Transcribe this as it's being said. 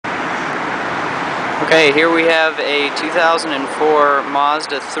Okay, here we have a 2004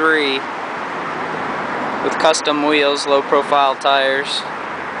 Mazda 3 with custom wheels, low profile tires,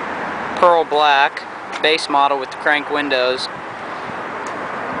 pearl black, base model with the crank windows.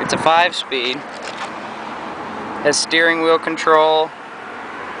 It's a 5-speed, has steering wheel control,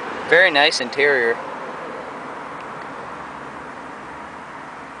 very nice interior.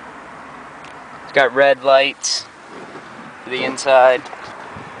 It's got red lights to the inside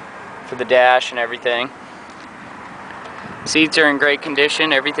for the dash and everything. Seats are in great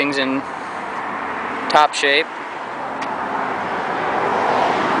condition, everything's in top shape.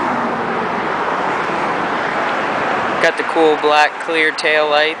 Got the cool black clear tail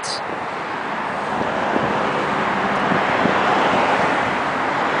lights.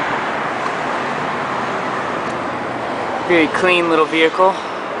 Very clean little vehicle.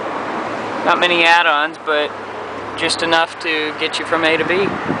 Not many add-ons, but just enough to get you from A to B.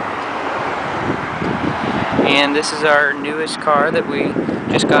 And this is our newest car that we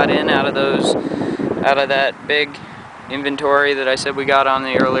just got in out of that big inventory that I said we got on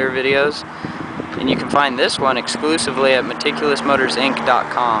the earlier videos. And you can find this one exclusively at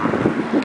meticulousmotorsinc.com.